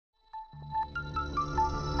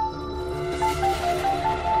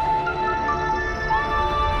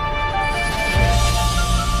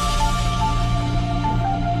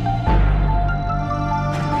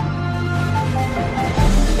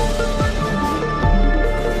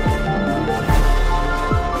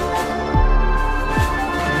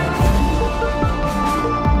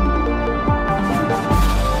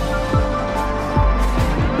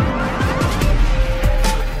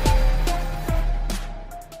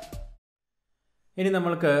ഇനി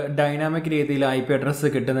നമ്മൾക്ക് ഡൈനാമിക് രീതിയിൽ ഐ പി അഡ്രസ്സ്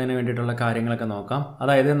കിട്ടുന്നതിന് വേണ്ടിയിട്ടുള്ള കാര്യങ്ങളൊക്കെ നോക്കാം.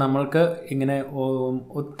 അതായത് നമ്മൾക്ക് ഇങ്ങനെ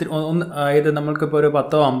അതായത് നമ്മൾക്കിപ്പോൾ ഒരു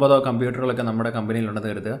 10-50 കമ്പ്യൂട്ടറുകളൊക്കെ നമ്മുടെ കമ്പനിയിലുണ്ടെന്ന്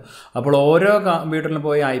കരുതുക. അപ്പോൾ ഓരോ കമ്പ്യൂട്ടറിലും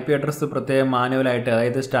പോയി ഐ പി അഡ്രസ്സ് പ്രത്യേകം മാനുവലായിട്ട്,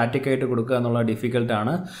 അതായത് സ്റ്റാറ്റിക് ആയിട്ട് കൊടുക്കുക എന്നുള്ള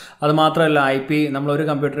ഡിഫിക്കൽട്ടാണ്. അത് മാത്രമല്ല നമ്മളൊരു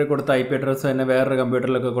കമ്പ്യൂട്ടറിൽ കൊടുത്ത ഐ പി അഡ്രസ്സ് തന്നെ വേറൊരു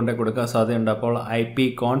കമ്പ്യൂട്ടറിലൊക്കെ കൊണ്ടു കൊടുക്കാൻ സാധ്യതയുണ്ട്. അപ്പോൾ ഐ പി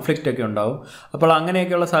കോൺഫ്ലിക്റ്റ് ഒക്കെ ഉണ്ടാവും. അപ്പോൾ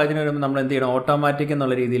അങ്ങനെയൊക്കെയുള്ള സാഹചര്യം വരുമ്പോൾ നമ്മൾ എന്ത് ചെയ്യണം, ഓട്ടോമാറ്റിക്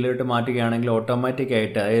എന്നുള്ള രീതിയിലോട്ട് മാറ്റുകയാണെങ്കിൽ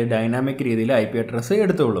ഓട്ടോമാറ്റിക്കായിട്ട്, അതായത് ഡൈനാമിക് രീതിയിൽ ഐ പി അഡ്രസ്സ്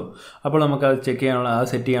എടുത്തോളൂ. അപ്പോൾ നമുക്ക് അത് സെറ്റ്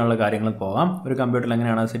ചെയ്യാനുള്ള കാര്യങ്ങൾ പോകാം. ഒരു കമ്പ്യൂട്ടറിൽ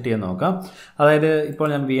എങ്ങനെയാണ് സെറ്റ് ചെയ്യാൻ നോക്കാം. അതായത് ഇപ്പോൾ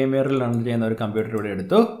ഞാൻ VMwareൽ റൺ ചെയ്യുന്ന ഒരു കമ്പ്യൂട്ടർ ഇവിടെ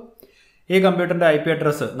എടുത്തു. ഈ കമ്പ്യൂട്ടറിൻ്റെ ഐ പി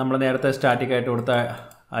അഡ്രസ്സ് നമ്മൾ നേരത്തെ സ്റ്റാറ്റിക്കായിട്ട് കൊടുത്ത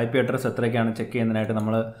ഐ പി അഡ്രസ്സ് എത്രയൊക്കെയാണ് ചെക്ക് ചെയ്യുന്നതിനായിട്ട്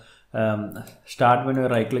നമ്മൾ സ്റ്റാർട്ട് മെനു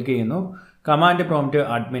റൈറ്റ് ക്ലിക്ക് ചെയ്യുന്നു. കമാൻഡ് പ്രോംപ്റ്റ്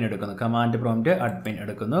അഡ്മിൻ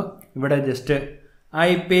എടുക്കുന്നു. ഇവിടെ ജസ്റ്റ് ഐ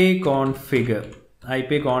പി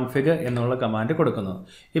കോൺഫിഗ് എന്നുള്ള കമാൻഡ് കൊടുക്കുന്നു.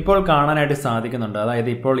 ഇപ്പോൾ കാണാനായിട്ട് സാധിക്കുന്നുണ്ട്. അതായത്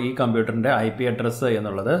ഇപ്പോൾ ഈ കമ്പ്യൂട്ടറിൻ്റെ ഐ പി അഡ്രസ്സ്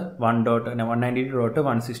എന്നുള്ളത്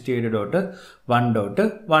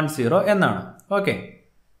 192.168.1.10 എന്നാണ്. ഓക്കെ,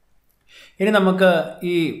 ഇനി നമുക്ക്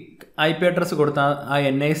ഈ ഐ പി അഡ്രസ്സ് കൊടുത്ത ആ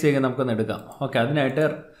NIC നമുക്കൊന്ന് എടുക്കാം. ഓക്കെ, അതിനായിട്ട്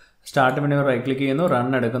സ്റ്റാർട്ട് മെനു റൈറ്റ് ക്ലിക്ക് ചെയ്യുന്നു, റൺ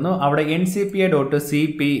എടുക്കുന്നു. അവിടെ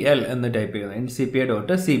NCPA.CPL എന്ന് ടൈപ്പ് ചെയ്യുന്നു.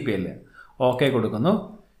 NCPA.CPL ഓക്കെ കൊടുക്കുന്നു.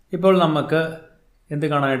 ഇപ്പോൾ നമുക്ക് എന്ത്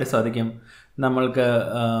കാണാനായിട്ട് സാധിക്കും, നമ്മൾക്ക്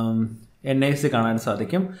NIC കാണാൻ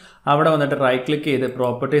സാധിക്കും. അവിടെ വന്നിട്ട് റൈറ്റ് ക്ലിക്ക് ചെയ്ത്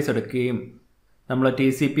പ്രോപ്പർട്ടീസ് എടുക്കുകയും നമ്മൾ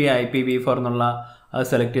TCP/IP/v4 എന്നുള്ള അത്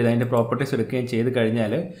സെലക്ട് ചെയ്ത് അതിൻ്റെ പ്രോപ്പർട്ടീസ് എടുക്കുകയും ചെയ്ത്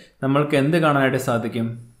കഴിഞ്ഞാൽ നമ്മൾക്ക് എന്ത് കാണാനായിട്ട് സാധിക്കും,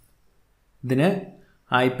 ഇതിന്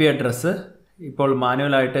ഐ പി അഡ്രസ്സ് ഇപ്പോൾ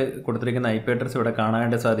മാനുവലായിട്ട് കൊടുത്തിരിക്കുന്ന ഐ പി അഡ്രസ്സ് ഇവിടെ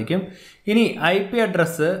കാണാനായിട്ട് സാധിക്കും. ഇനി ഐ പി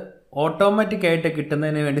അഡ്രസ്സ് ഓട്ടോമാറ്റിക്കായിട്ട്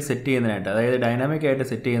കിട്ടുന്നതിന് വേണ്ടി സെറ്റ് ചെയ്യുന്നതിനായിട്ട്, അതായത് ഡൈനാമിക് ആയിട്ട്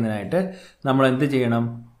സെറ്റ് ചെയ്യുന്നതിനായിട്ട് നമ്മൾ എന്ത് ചെയ്യണം,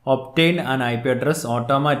 obtain an I P address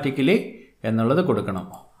automatically എന്നുള്ളത് കൊടുക്കണം.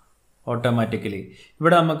 ഓട്ടോമാറ്റിക്കലി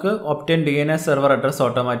ഇവിടെ നമുക്ക് obtain DNS server address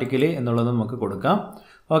automatically എന്നുള്ളത് നമുക്ക് കൊടുക്കാം.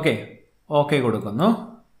 ഓക്കെ കൊടുക്കുന്നു,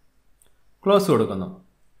 ക്ലോസ് കൊടുക്കുന്നു.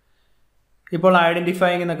 ഇപ്പോൾ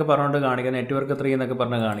ഐഡൻറ്റിഫൈങ് എന്നൊക്കെ പറഞ്ഞുകൊണ്ട് കാണിക്കുന്നു, നെറ്റ്വർക്ക് 3 എന്നൊക്കെ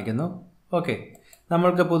പറഞ്ഞ് കാണിക്കുന്നു. ഓക്കെ,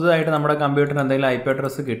 നമ്മൾക്ക് പുതുതായിട്ട് നമ്മുടെ കമ്പ്യൂട്ടറിന് എന്തെങ്കിലും ഐ പി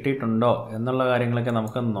അഡ്രസ്സ് കിട്ടിയിട്ടുണ്ടോ എന്നുള്ള കാര്യങ്ങളൊക്കെ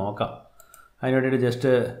നമുക്ക് നോക്കാം. അതിന് വേണ്ടിയിട്ട്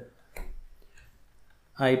ജസ്റ്റ്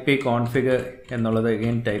ഐ പി കോൺഫിഗ് എന്നുള്ളത്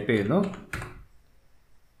again ടൈപ്പ് ചെയ്യുന്നു.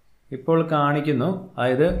 ഇപ്പോൾ കാണിക്കുന്നു,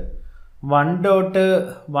 അതായത്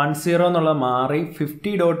 1.10 എന്നുള്ളത് മാറി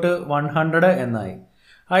 50.100 എന്നായി.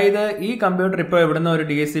 അതായത് ഈ കമ്പ്യൂട്ടർ ഇപ്പോൾ ഇവിടുന്ന് ഒരു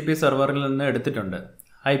DHCP സെർവറിൽ നിന്ന് എടുത്തിട്ടുണ്ട്.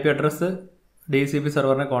 I P address DHCP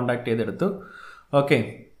സെർവറിനെ contact ചെയ്തെടുത്തു. ഓക്കെ,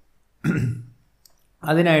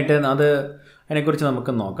 അതിനെക്കുറിച്ച്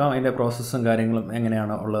നമുക്ക് നോക്കാം. അതിൻ്റെ പ്രോസസ്സും കാര്യങ്ങളും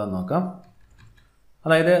എങ്ങനെയാണ് ഉള്ളതെന്ന് നോക്കാം.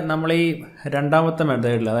 അതായത് നമ്മൾ ഈ രണ്ടാമത്തെ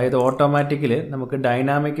മെത്തേഡിൽ, അതായത് ഓട്ടോമാറ്റിക്കിൽ നമുക്ക്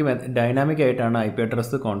ഡൈനാമിക് ആയിട്ടാണ് ഐ പി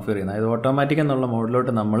അഡ്രസ്സ് കോൺഫിഗർ ചെയ്യുന്നത്. അതായത് ഓട്ടോമാറ്റിക് എന്നുള്ള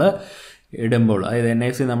മോഡിലോട്ട് നമ്മൾ ഇടുമ്പോൾ, അതായത്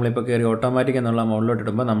NIC നമ്മളിപ്പോൾ കയറി ഓട്ടോമാറ്റിക് എന്നുള്ള മോഡിലോട്ട്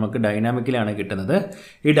ഇടുമ്പോൾ നമുക്ക് ഡൈനാമിക്കിലാണ് കിട്ടുന്നത്.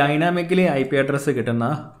 ഈ ഡൈനാമിക്കലി ഐ പി അഡ്രസ്സ് കിട്ടുന്ന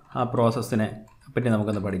ആ പ്രോസസ്സിനെ പറ്റി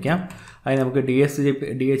നമുക്കൊന്ന് പഠിക്കാം. അതിന് നമുക്ക്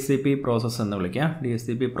DHCP പ്രോസസ്സ് എന്ന് വിളിക്കാം.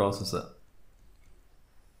 DHCP process.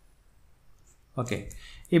 ഓക്കെ,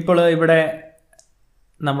 ഇപ്പോൾ ഇവിടെ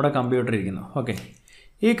നമ്മുടെ കമ്പ്യൂട്ടർ ഇരിക്കുന്നു. ഓക്കെ,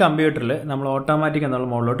 ഈ കമ്പ്യൂട്ടറിൽ നമ്മൾ ഓട്ടോമാറ്റിക് എന്നുള്ള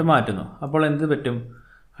മോഡിലോട്ട് മാറ്റുന്നു. അപ്പോൾ എന്ത് പറ്റും,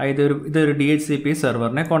 ഇതൊരു DHCP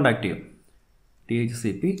സെർവറിനെ കോൺടാക്ട് ചെയ്യും.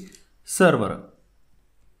 DHCP server.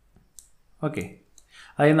 ഓക്കെ,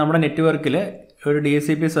 അതായത് നമ്മുടെ നെറ്റ്വർക്കിൽ ഒരു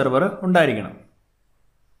DHCP സെർവർ ഉണ്ടായിരിക്കണം.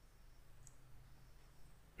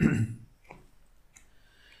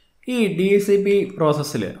 ഈ DHCP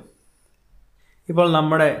പ്രോസസ്സിൽ ഇപ്പോൾ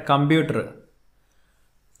നമ്മുടെ കമ്പ്യൂട്ടർ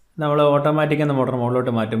നമ്മൾ ഓട്ടോമാറ്റിക് എന്ന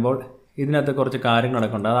മോഡിലോട്ട് മാറ്റുമ്പോൾ ഇതിനകത്ത് കുറച്ച്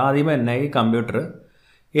കാര്യങ്ങളൊക്കെ ഉണ്ട്. അത് ആദ്യമേ തന്നെ ഈ കമ്പ്യൂട്ടർ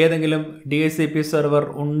ഏതെങ്കിലും DHCP സെർവർ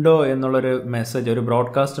ഉണ്ടോ എന്നുള്ളൊരു മെസ്സേജ്, ഒരു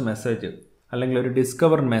ബ്രോഡ്കാസ്റ്റ് മെസ്സേജ് അല്ലെങ്കിൽ ഒരു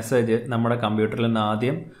ഡിസ്കവർ മെസ്സേജ് നമ്മുടെ കമ്പ്യൂട്ടറിൽ നിന്ന്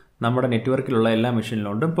ആദ്യം നമ്മുടെ നെറ്റ്വർക്കിലുള്ള എല്ലാ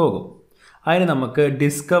മെഷീനിലോട്ടും പോകും. അതിന് നമുക്ക്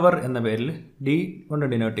ഡിസ്കവർ എന്ന പേരിൽ D കൊണ്ട്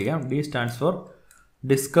ഡിനോട്ട് ചെയ്യാം. D സ്റ്റാൻഡ്സ് ഫോർ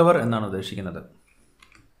ഡിസ്കവർ എന്നാണ് ഉദ്ദേശിക്കുന്നത്.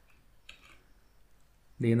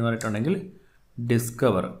 D എന്ന് പറഞ്ഞിട്ടുണ്ടെങ്കിൽ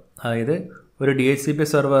ഡിസ്കവർ. അതായത് ഒരു DHCP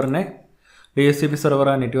സെർവർ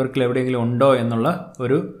ആ നെറ്റ്വർക്കിൽ എവിടെയെങ്കിലും ഉണ്ടോ എന്നുള്ള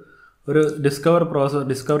ഒരു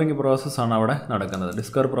ഡിസ്കവറിങ് പ്രോസസ്സാണ് അവിടെ നടക്കുന്നത്.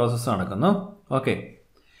 ഡിസ്കവർ പ്രോസസ്സ് നടക്കുന്നു. ഓക്കെ,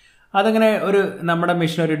 അതങ്ങനെ നമ്മുടെ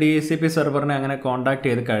മെഷീൻ ഒരു DHCP സെർവറിനെ അങ്ങനെ കോൺടാക്ട്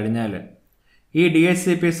ചെയ്ത് കഴിഞ്ഞാൽ ഈ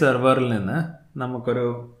DHCP സെർവറിൽ നിന്ന് നമുക്കൊരു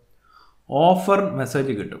ഓഫർ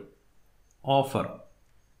മെസ്സേജ് കിട്ടും. ഓഫർ,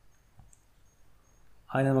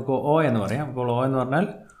 അതിന് നമുക്ക് O എന്ന് പറയാം. അപ്പോൾ O എന്ന് പറഞ്ഞാൽ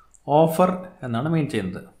ഓഫർ എന്നാണ് മീൻ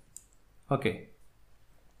ചെയ്യുന്നത്. ഓക്കെ,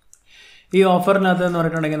 ഈ ഓഫറിനകത്ത് എന്ന്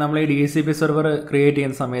പറഞ്ഞിട്ടുണ്ടെങ്കിൽ നമ്മൾ ഈ DHCP സെർവർ ക്രിയേറ്റ്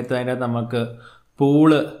ചെയ്യുന്ന സമയത്ത് അതിനകത്ത് നമുക്ക്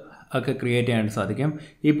പൂള് ഒക്കെ ക്രിയേറ്റ് ചെയ്യാനായിട്ട് സാധിക്കും.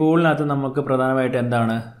 ഈ പൂളിനകത്ത് നമുക്ക് പ്രധാനമായിട്ട്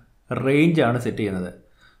എന്താണ്, റേഞ്ചാണ് സെറ്റ് ചെയ്യുന്നത്.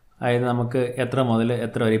 അതായത് നമുക്ക് എത്ര മുതൽ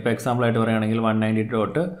എത്ര വരെ, ഇപ്പോൾ എക്സാമ്പിളായിട്ട് പറയുകയാണെങ്കിൽ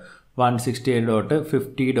 192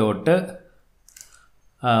 168.50.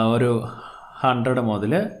 ഒരു 100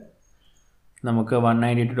 മുതൽ നമുക്ക്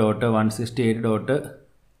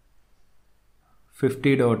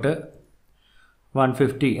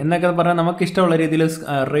 192.168.50.150 എന്നൊക്കെ പറഞ്ഞാൽ നമുക്ക് ഇഷ്ടമുള്ള രീതിയിൽ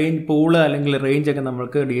റേഞ്ച് പൂള് അല്ലെങ്കിൽ റേഞ്ചൊക്കെ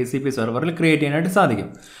നമുക്ക് DHCP സെർവറിൽ ക്രിയേറ്റ് ചെയ്യാനായിട്ട് സാധിക്കും.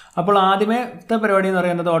 അപ്പോൾ ആദ്യമത്തെ പരിപാടി എന്ന്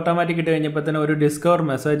പറയുന്നത് ഓട്ടോമാറ്റിക് ഇട്ട് കഴിഞ്ഞപ്പോൾ തന്നെ ഒരു ഡിസ്കവർ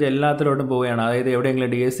മെസ്സേജ് എല്ലാത്തിലോട്ടും പോവുകയാണ്. അതായത്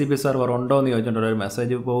എവിടെയെങ്കിലും DHCP സെർവർ ഉണ്ടോ എന്ന് ചോദിച്ചിട്ടുള്ള ഒരു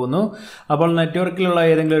മെസ്സേജ് പോകുന്നു. അപ്പോൾ നെറ്റ്വർക്കിലുള്ള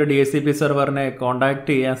ഏതെങ്കിലും ഒരു DHCP സെർവറിനെ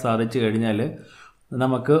കോൺടാക്ട് ചെയ്യാൻ സാധിച്ചു കഴിഞ്ഞാൽ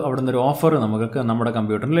നമുക്ക് അവിടെ നിന്നൊരു ഓഫർ നമുക്ക് നമ്മുടെ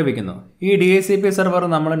കമ്പ്യൂട്ടറിൽ ലഭിക്കുന്നു. ഈ DHCP സെർവർ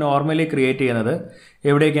നമ്മൾ നോർമലി ക്രിയേറ്റ് ചെയ്യുന്നത്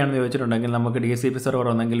എവിടേക്കാണെന്ന് ചോദിച്ചിട്ടുണ്ടെങ്കിൽ നമുക്ക് DHCP സെർവർ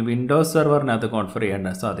ഒന്നെങ്കിൽ വിൻഡോസ് സെർവറിനകത്ത് കോൺഫിഗർ ചെയ്യാൻ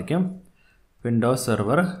സാധിക്കും. വിൻഡോസ്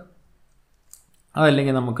സെർവർ,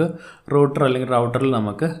 അതല്ലെങ്കിൽ നമുക്ക് റൗട്ടറിൽ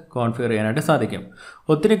നമുക്ക് കോൺഫിഗർ ചെയ്യാനായിട്ട് സാധിക്കും.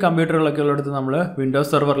 ഒത്തിരി കമ്പ്യൂട്ടറുകളൊക്കെ ഉള്ളിടത്ത് നമ്മൾ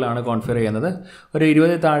വിൻഡോസ് സെർവറിലാണ് കോൺഫിഗർ ചെയ്യുന്നത്. ഒരു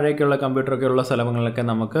 20 താഴേക്കുള്ള കമ്പ്യൂട്ടറൊക്കെ ഉള്ള സ്ഥലങ്ങളിലൊക്കെ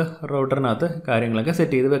നമുക്ക് റൗട്ടറിനകത്ത് കാര്യങ്ങളൊക്കെ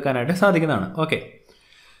സെറ്റ് ചെയ്ത് വെക്കാനായിട്ട് സാധിക്കുന്നതാണ്. ഓക്കെ,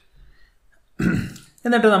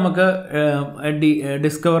 എന്നിട്ട് നമുക്ക്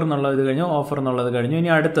ഡിസ്കവർ എന്നുള്ളത് കഴിഞ്ഞു, ഓഫർ എന്നുള്ളത് കഴിഞ്ഞു. ഇനി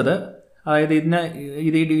അടുത്തത്, അതായത് ഈ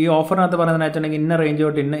ഓഫറിനകത്ത് പറയുന്നത് വെച്ചിട്ടുണ്ടെങ്കിൽ ഇന്ന റേഞ്ച്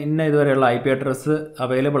തൊട്ട് ഇന്ന ഇതുവരെയുള്ള IP അഡ്രസ്സ്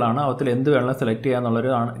അവൈലബിൾ ആണ്, അവത്തിൽ എന്ത് വേണം സെലക്ട് ചെയ്യുക എന്നുള്ളൊരു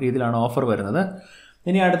രീതിയിലാണ് ഓഫർ വരുന്നത്.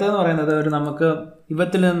 ഇനി അടുത്തതെന്ന് പറയുന്നത് നമുക്ക്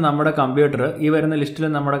ഇവത്തിൽ നിന്ന് നമ്മുടെ കമ്പ്യൂട്ടർ, ഈ വരുന്ന ലിസ്റ്റിൽ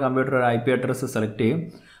നമ്മുടെ കമ്പ്യൂട്ടർ ഒരു IP അഡ്രസ്സ് സെലക്ട് ചെയ്യും.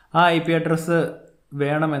 ആ IP അഡ്രസ്സ്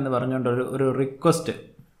വേണമെന്ന് പറഞ്ഞുകൊണ്ട് ഒരു റിക്വസ്റ്റ്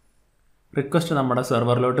നമ്മുടെ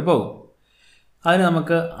സെർവറിലോട്ട് പോകും. അതിന്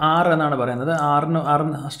നമുക്ക് R എന്നാണ് പറയുന്നത്. R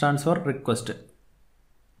stands for request.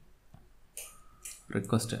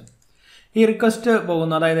 ഈ റിക്വസ്റ്റ്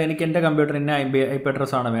പോകുന്നു, അതായത് എനിക്ക് എൻ്റെ കമ്പ്യൂട്ടർ ഇന്ന IP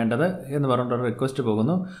അഡ്രസ്സാണ് വേണ്ടത് എന്ന് പറഞ്ഞിട്ടൊരു റിക്വസ്റ്റ്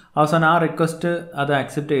പോകുന്നു. അവസാനം ആ റിക്വസ്റ്റ് അത്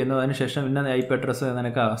ആക്സെപ്റ്റ് ചെയ്യുന്നു. അതിനുശേഷം ഇന്ന IP അഡ്രസ്സ്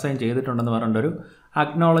നിനക്ക് അസൈൻ ചെയ്തിട്ടുണ്ടെന്ന് പറഞ്ഞിട്ടൊരു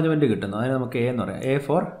അക്നോളജ്മെൻറ്റ് കിട്ടുന്നു. അതിന് നമുക്ക് A എന്ന് പറയാം. A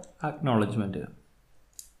four acknowledgement.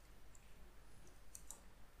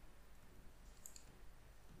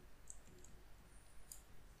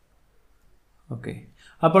 ഓക്കെ,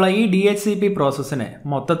 അപ്പോൾ ഈ DHCP പ്രോസസ്സിനെ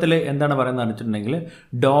മൊത്തത്തിൽ എന്താണ് പറയുന്നത് വെച്ചിട്ടുണ്ടെങ്കിൽ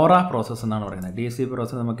ഡോറ പ്രോസസ്സ് എന്നാണ് പറയുന്നത്. DHCP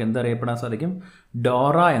പ്രോസസ്സ് നമുക്ക് എന്തറിയപ്പെടാൻ സാധിക്കും?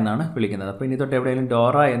 ഡോറ എന്നാണ് വിളിക്കുന്നത്. അപ്പോൾ ഇനി തൊട്ട് എവിടെയെങ്കിലും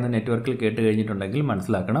ഡോറ എന്ന് നെറ്റ്വർക്കിൽ കേട്ട് കഴിഞ്ഞിട്ടുണ്ടെങ്കിൽ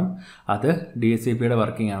മനസ്സിലാക്കണം അത് DHCPയുടെ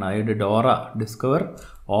വർക്കിംഗ് ആണ്. അതായത് Dora discover,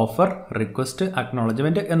 offer, request,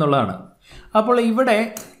 acknowledgement എന്നുള്ളതാണ്. അപ്പോൾ ഇവിടെ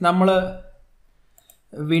നമ്മൾ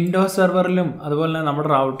വിൻഡോസ് സെർവറിലും അതുപോലെ തന്നെ നമ്മുടെ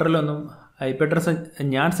റൗട്ടറിലൊന്നും IP അഡ്രസ്സ്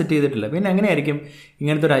ഞാൻ സെറ്റ് ചെയ്തിട്ടില്ല. പിന്നെ എങ്ങനെയായിരിക്കും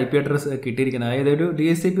ഇങ്ങനത്തെ ഒരു IP അഡ്രസ്സ് കിട്ടിയിരിക്കുന്നത്? അതായത് ഒരു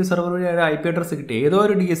DHCP സെർവർ വഴി ഒരു IP അഡ്രസ്സ് കിട്ടി. ഏതോ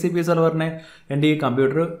ഒരു DHCP സെർവറിനെ എൻ്റെ ഈ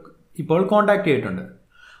കമ്പ്യൂട്ടർ ഇപ്പോൾ കോൺടാക്ട് ചെയ്തിട്ടുണ്ട്.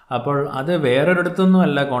 അപ്പോൾ അത് വേറൊരിടത്തൊന്നും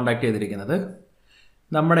അല്ല കോൺടാക്ട് ചെയ്തിരിക്കുന്നത്.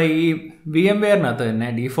 നമ്മുടെ ഈ VMwareനകത്ത് തന്നെ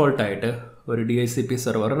ഡീഫോൾട്ടായിട്ട് ഒരു DHCP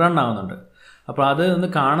സെർവർ റൺ ആവുന്നുണ്ട്. അപ്പോൾ അത് ഒന്ന്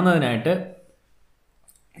കാണുന്നതിനായിട്ട്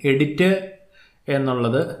എഡിറ്റ്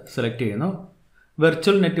എന്നുള്ളത് സെലക്ട് ചെയ്യുന്നു.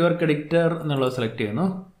 വെർച്വൽ നെറ്റ്വർക്ക് എഡിറ്റർ എന്നുള്ളത് സെലക്ട് ചെയ്യുന്നു.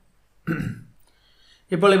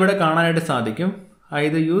 ഇപ്പോൾ ഇവിടെ കാണാനായിട്ട് സാധിക്കും,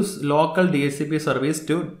 അതായത് use local DHCP service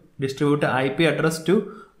to distribute IP address to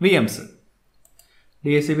VMs.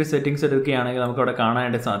 DHCP settings എടുക്കുകയാണെങ്കിൽ നമുക്ക് അവിടെ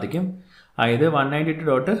കാണാനായിട്ട് സാധിക്കും. അതായത്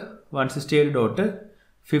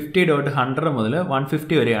 192.168.50.100 മുതൽ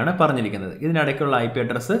 150 വരെയാണ് പറഞ്ഞിരിക്കുന്നത്. ഇതിനിടയ്ക്കുള്ള IP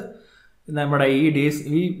അഡ്രസ്സ് നമ്മുടെ ഈ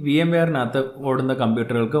VMwareനകത്ത് ഓടുന്ന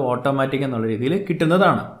കമ്പ്യൂട്ടറുകൾക്ക് ഓട്ടോമാറ്റിക് എന്നുള്ള രീതിയിൽ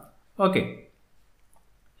കിട്ടുന്നതാണ്. ഓക്കെ,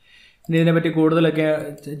 ഇനി ഇതിനെപ്പറ്റി കൂടുതലൊക്കെ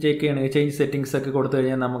ചെക്ക് ചെയ്യണമെങ്കിൽ ചേഞ്ച് സെറ്റിങ്സ് ഒക്കെ കൊടുത്തു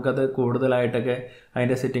കഴിഞ്ഞാൽ നമുക്കത് കൂടുതലായിട്ടൊക്കെ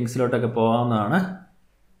അതിൻ്റെ സെറ്റിങ്സിലോട്ടൊക്കെ പോകാവുന്നതാണ്.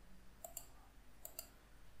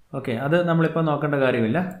 ഓക്കെ, അത് നമ്മളിപ്പോൾ നോക്കേണ്ട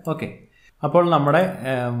കാര്യമില്ല. ഓക്കെ, അപ്പോൾ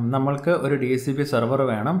നമ്മൾക്ക് ഒരു DHCP സെർവർ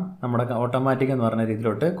വേണം. നമ്മുടെ ഓട്ടോമാറ്റിക് എന്ന് പറഞ്ഞ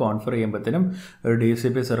രീതിയിലോട്ട് കോൺഫിഗർ ചെയ്യുമ്പോഴത്തേനും ഒരു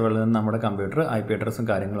DHCP സെർവറിൽ നിന്ന് നമ്മുടെ കമ്പ്യൂട്ടർ IP അഡ്രസ്സും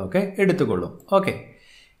കാര്യങ്ങളൊക്കെ എടുത്തുകൊള്ളും. ഓക്കെ,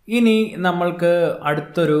 ഇനി നമ്മൾക്ക്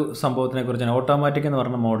അടുത്തൊരു സംഭവത്തിനെ കുറിച്ചാണ്. ഓട്ടോമാറ്റിക് എന്ന്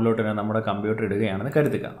പറഞ്ഞ മോഡിലോട്ട് തന്നെ നമ്മുടെ കമ്പ്യൂട്ടർ ഇടുകയാണെന്ന്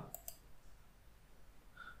കരുതുക.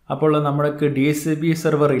 അപ്പോൾ നമ്മൾക്ക് DHCP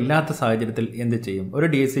സെർവർ ഇല്ലാത്ത സാഹചര്യത്തിൽ എന്ത് ചെയ്യും? ഒരു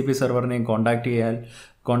DHCP സെർവറിനെയും കോൺടാക്ട് ചെയ്യാൻ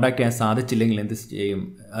സാധിച്ചില്ലെങ്കിൽ എന്ത് ചെയ്യും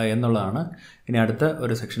എന്നുള്ളതാണ് ഇനി അടുത്ത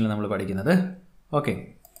ഒരു സെക്ഷനിൽ നമ്മൾ പഠിക്കുന്നത്. ഓക്കെ,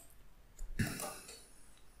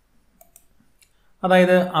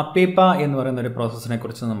 അതായത് അപ്പീപ്പ എന്ന് പറയുന്ന ഒരു പ്രോസസ്സിനെ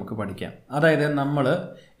കുറിച്ച് നമുക്ക് പഠിക്കാം. അതായത്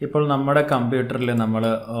ഇപ്പോൾ നമ്മുടെ കമ്പ്യൂട്ടറിൽ നമ്മൾ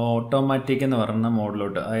ഓട്ടോമാറ്റിക് എന്ന് പറയുന്ന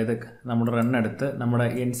മോഡിലോട്ട്, അതായത് നമ്മൾ റൺ എടുത്ത് നമ്മുടെ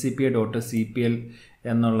NCPA.cpl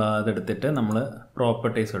എന്നുള്ള അതെടുത്തിട്ട് നമ്മൾ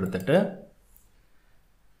പ്രോപ്പർട്ടീസ് എടുത്തിട്ട്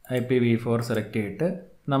IPv4 സെലക്ട് ചെയ്തിട്ട്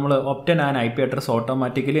നമ്മൾ obtain an IP address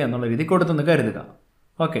automatically എന്നുള്ള രീതി കൊടുത്തെന്ന് കരുതുക.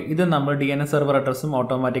 ഓക്കെ, ഇത് നമ്മൾ DNS സെർവർ അഡ്രസ്സും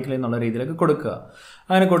ഓട്ടോമാറ്റിക്കലി എന്നുള്ള രീതിയിലേക്ക് കൊടുക്കുക.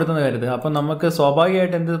 അങ്ങനെ കൊടുത്തെന്ന് കരുതുക. അപ്പം നമുക്ക്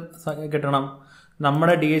സ്വാഭാവികമായിട്ട് എന്ത് കിട്ടണം?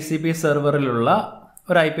 നമ്മുടെ DHCP സെർവറിലുള്ള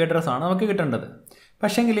ഒരു IP അഡ്രസ്സാണ് നമുക്ക് കിട്ടേണ്ടത്.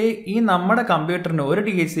 പക്ഷേങ്കിൽ ഈ നമ്മുടെ കമ്പ്യൂട്ടറിന് ഒരു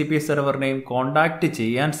DHCP സെർവറിനെയും കോൺടാക്റ്റ്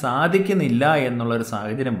ചെയ്യാൻ സാധിക്കുന്നില്ല എന്നുള്ളൊരു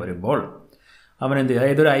സാഹചര്യം വരുമ്പോൾ അവൻ എന്ത് ചെയ്യും,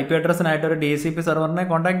 അതായത് ഒരു IP അഡ്രസ്സിനായിട്ട് ഒരു DHCP സെർവറിനെ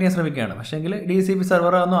കോൺടാക്ട് ചെയ്യാൻ ശ്രമിക്കുകയാണ്. പക്ഷേങ്കിൽ DHCP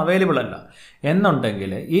സെർവർ ഒന്നും അവൈലബിൾ അല്ല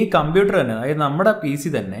എന്നുണ്ടെങ്കിൽ ഈ കമ്പ്യൂട്ടർ തന്നെ, അതായത് നമ്മുടെ PC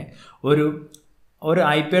തന്നെ ഒരു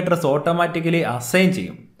IP അഡ്രസ് ഓട്ടോമാറ്റിക്കലി അസൈൻ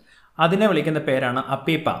ചെയ്യും. അതിനെ വിളിക്കുന്ന പേരാണ്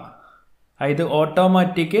അപ്പീപ്പ. ഇത്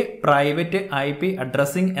ഓട്ടോമാറ്റിക് പ്രൈവറ്റ് IP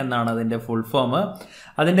അഡ്രസ്സിംഗ് എന്നാണ് അതിൻ്റെ ഫുൾ ഫോം.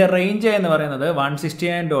 അതിൻ്റെ റേഞ്ച് എന്ന് പറയുന്നത്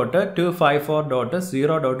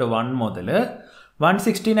 169.254.0.1 മുതൽ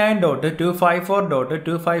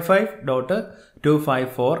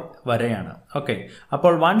 169.254.255.254 വരെയാണ്. ഓക്കെ,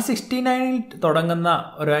 അപ്പോൾ 169 തുടങ്ങുന്ന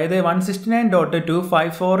അതായത്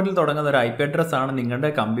 169.254 തുടങ്ങുന്ന ഒരു IP അഡ്രസ്സാണ് നിങ്ങളുടെ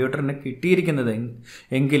കമ്പ്യൂട്ടറിന് കിട്ടിയിരിക്കുന്നത്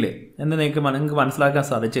എങ്കിൽ എന്ന് നിങ്ങൾക്ക് മനസ്സിലാക്കാൻ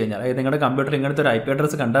സാധിച്ചു കഴിഞ്ഞാൽ, അതായത് നിങ്ങളുടെ കമ്പ്യൂട്ടർ ഇങ്ങനത്തെ ഒരു IP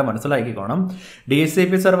അഡ്രസ്സ് കണ്ടാൽ മനസ്സിലാക്കിക്കോണം.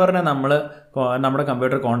 DHCP സെർവറിനെ നമ്മുടെ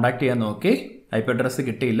കമ്പ്യൂട്ടർ കോൺടാക്ട് ചെയ്യാൻ നോക്കി, IP അഡ്രസ്സ്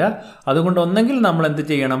കിട്ടിയില്ല. അതുകൊണ്ട് ഒന്നെങ്കിൽ നമ്മൾ എന്ത്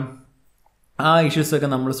ചെയ്യണം, ആ ഇഷ്യൂസൊക്കെ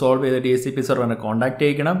നമ്മൾ സോൾവ് ചെയ്ത് DHCP സെർവറിനെ കോൺടാക്ട്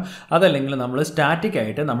ചെയ്യിക്കണം. അതല്ലെങ്കിൽ നമ്മൾ സ്റ്റാറ്റിക്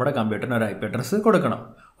ആയിട്ട് നമ്മുടെ കമ്പ്യൂട്ടറിന് ഒരു IP അഡ്രസ്സ് കൊടുക്കണം.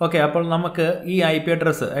 ഓക്കെ, അപ്പോൾ നമുക്ക് ഈ IP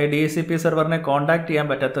അഡ്രസ്സ് DHCP സെർവറിനെ കോൺടാക്ട് ചെയ്യാൻ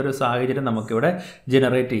പറ്റാത്തൊരു സാഹചര്യം നമുക്കിവിടെ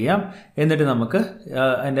ജനറേറ്റ് ചെയ്യാം. എന്നിട്ട് നമുക്ക്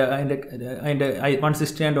അതിൻ്റെ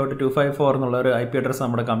 169.254 എന്നുള്ള ഒരു IP അഡ്രസ്സ്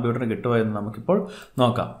നമ്മുടെ കമ്പ്യൂട്ടറിന് കിട്ടുമോ എന്ന് നമുക്കിപ്പോൾ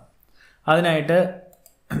നോക്കാം. അതിനായിട്ട്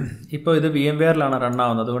ഇപ്പോൾ ഇത് VMwareലാണ് റൺ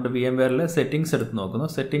ആവുന്നത്. അതുകൊണ്ട് VMwareൽ സെറ്റിങ്സ് എടുത്ത് നോക്കുന്നു.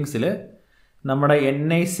 സെറ്റിങ്സിൽ നമ്മുടെ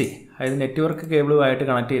NIC, അതായത് നെറ്റ്വർക്ക് കേബിളുമായിട്ട്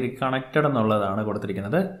കണക്റ്റഡ് എന്നുള്ളതാണ്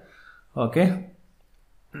കൊടുത്തിരിക്കുന്നത്. ഓക്കെ,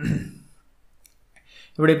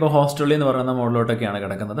 ഇവിടെ ഇപ്പോൾ ഹോസ്റ്റലിൽ എന്ന് പറയുന്ന മോഡിലോട്ടൊക്കെയാണ്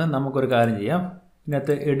കിടക്കുന്നത്. നമുക്കൊരു കാര്യം ചെയ്യാം,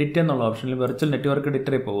 ഇതിനകത്ത് എഡിറ്റ് എന്നുള്ള ഓപ്ഷനിൽ വെർച്വൽ നെറ്റ്വർക്ക്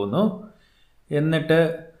എഡിറ്ററിൽ പോകുന്നു. എന്നിട്ട്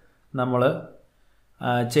നമ്മൾ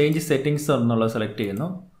ചേഞ്ച് സെറ്റിങ്സ് എന്നുള്ളത് സെലക്ട് ചെയ്യുന്നു.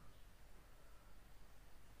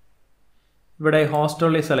 ഇവിടെ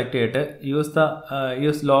ഹോസ്റ്റലിൽ സെലക്ട് ചെയ്തിട്ട്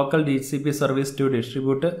use local DHCP service to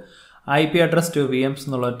distribute IP address to VMs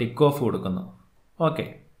എന്നുള്ള ടിക്ക് ഓഫ് കൊടുക്കുന്നു. ഓക്കെ,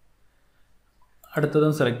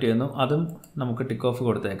 അടുത്തതും സെലക്ട് ചെയ്യുന്നു, അതും നമുക്ക് ടിക്ക് ഓഫ്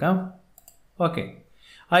കൊടുത്തേക്കാം. ഓക്കെ,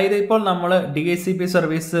 അതായത് ഇപ്പോൾ നമ്മൾ DHCP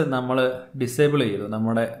സർവീസ് നമ്മൾ ഡിസേബിൾ ചെയ്തു.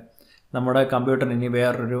 നമ്മുടെ കമ്പ്യൂട്ടറിന് ഇനി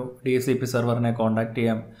വേറൊരു DHCP സെർവറിനെ കോൺടാക്ട്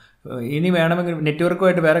ചെയ്യാം. ഇനി വേണമെങ്കിൽ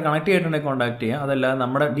നെറ്റ്വർക്കുമായിട്ട് വേറെ കണക്ട് ചെയ്തിട്ടുണ്ടെങ്കിൽ കോൺടാക്ട് ചെയ്യാം. അതല്ല,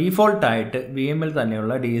 നമ്മുടെ ഡീഫോൾട്ടായിട്ട് VMൽ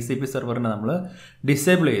തന്നെയുള്ള DHCP സെർവറിനെ നമ്മൾ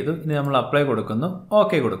ഡിസേബിൾ ചെയ്തു. ഇനി നമ്മൾ അപ്ലൈ കൊടുക്കുന്നു,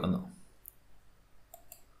 ഓക്കെ കൊടുക്കുന്നു.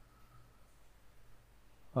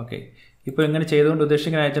 ഓക്കെ, ഇപ്പോൾ ഇങ്ങനെ ചെയ്തുകൊണ്ട്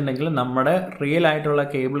ഉദ്ദേശിക്കുന്നത് വെച്ചിട്ടുണ്ടെങ്കിൽ നമ്മുടെ റിയൽ ആയിട്ടുള്ള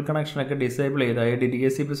കേബിൾ കണക്ഷനൊക്കെ ഡിസേബിൾ ചെയ്ത്, അതായത്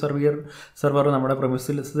DHCP സെർവർ നമ്മുടെ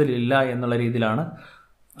പ്രിമിസിസിലില്ല എന്നുള്ള രീതിയിലാണ്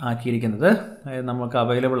ആക്കിയിരിക്കുന്നത്. അതായത് നമുക്ക്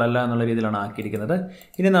അവൈലബിൾ അല്ല എന്നുള്ള രീതിയിലാണ് ആക്കിയിരിക്കുന്നത്.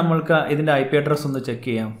 ഇനി നമ്മൾക്ക് ഇതിൻ്റെ IP അഡ്രസ്സ് ഒന്ന് ചെക്ക്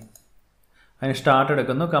ചെയ്യാം. അതിന് സ്റ്റാർട്ട്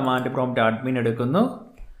എടുക്കുന്നു, കമാൻഡ് പ്രോംപ്റ്റ് അഡ്മിൻ എടുക്കുന്നു,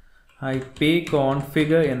 IP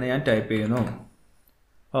config എന്ന് ഞാൻ ടൈപ്പ് ചെയ്യുന്നു.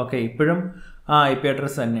 ഓക്കെ, ഇപ്പോഴും ആ IP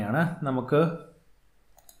അഡ്രസ്സ് തന്നെയാണ്. നമുക്ക്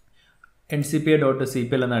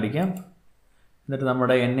ncpa.cpl എന്ന് അടിക്കാം. എന്നിട്ട്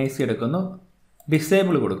നമ്മുടെ NIC എടുക്കുന്നു,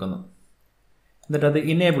 ഡിസേബിൾ കൊടുക്കുന്നു, എന്നിട്ട് അത്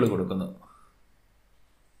ഇനേബിൾ കൊടുക്കുന്നു.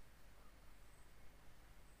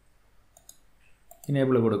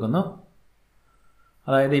 ഇനേബിൾ കൊടുക്കുന്നു.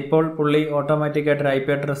 അതായത് ഇപ്പോൾ പുള്ളി ഓട്ടോമാറ്റിക്കായിട്ട് IP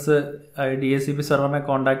അഡ്രസ്സ് DHCP സെർവറിനെ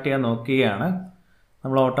കോൺടാക്ട് ചെയ്യാൻ നോക്കുകയാണ്.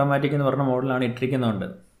 നമ്മൾ ഓട്ടോമാറ്റിക് എന്ന് പറഞ്ഞ മോഡിലാണ് ഇട്ടിരിക്കുന്നുണ്ട്.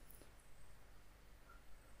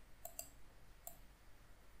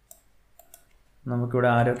 നമുക്കിവിടെ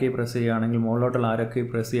ആരോ കീ പ്രസ് ചെയ്യുകയാണെങ്കിൽ, മുകളിലോട്ടുള്ള ആരോ കീ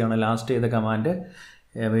പ്രസ് ചെയ്യുകയാണെങ്കിൽ ലാസ്റ്റ് ചെയ്ത കമാൻഡ്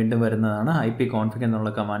വീണ്ടും വരുന്നതാണ്. IP config എന്നുള്ള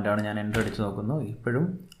കമാൻഡാണ്. ഞാൻ എൻ്റർ അടിച്ച് നോക്കുന്നു. ഇപ്പോഴും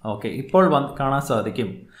ഓക്കെ, ഇപ്പോൾ കാണാൻ സാധിക്കും.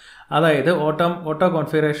 അതായത് ഓട്ടോ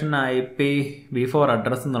കോൺഫിഗറേഷൻ IPv4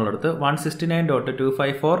 അഡ്രസ്സ് എന്നുള്ളിടത്ത്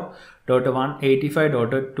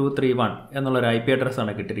 169.254.185.231 എന്നുള്ളൊരു IP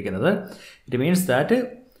അഡ്രസ്സാണ് കിട്ടിയിരിക്കുന്നത്. ഇറ്റ് മീൻസ് ദാറ്റ്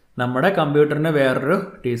നമ്മുടെ കമ്പ്യൂട്ടറിന് വേറൊരു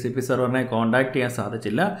DHCP സെർവറിനെ കോൺടാക്ട് ചെയ്യാൻ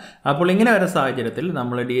സാധിച്ചില്ല. അപ്പോൾ ഇങ്ങനെ ഒരു സാഹചര്യത്തിൽ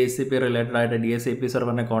നമ്മൾ DHCP റിലേറ്റഡ് ആയിട്ട് DHCP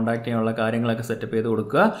സെർവറിനെ കോൺടാക്ട് ചെയ്യാനുള്ള കാര്യങ്ങളൊക്കെ സെറ്റപ്പ് ചെയ്ത്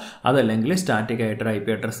കൊടുക്കുക. അതല്ലെങ്കിൽ സ്റ്റാറ്റിക് ആയിട്ടൊരു IP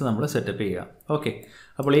അഡ്രസ്സ് നമ്മൾ സെറ്റപ്പ് ചെയ്യുക. ഓക്കെ,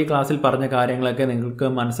 അപ്പോൾ ഈ ക്ലാസ്സിൽ പറഞ്ഞ കാര്യങ്ങളൊക്കെ നിങ്ങൾക്ക്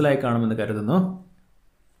മനസ്സിലായി കാണുമെന്ന് കരുതുന്നു.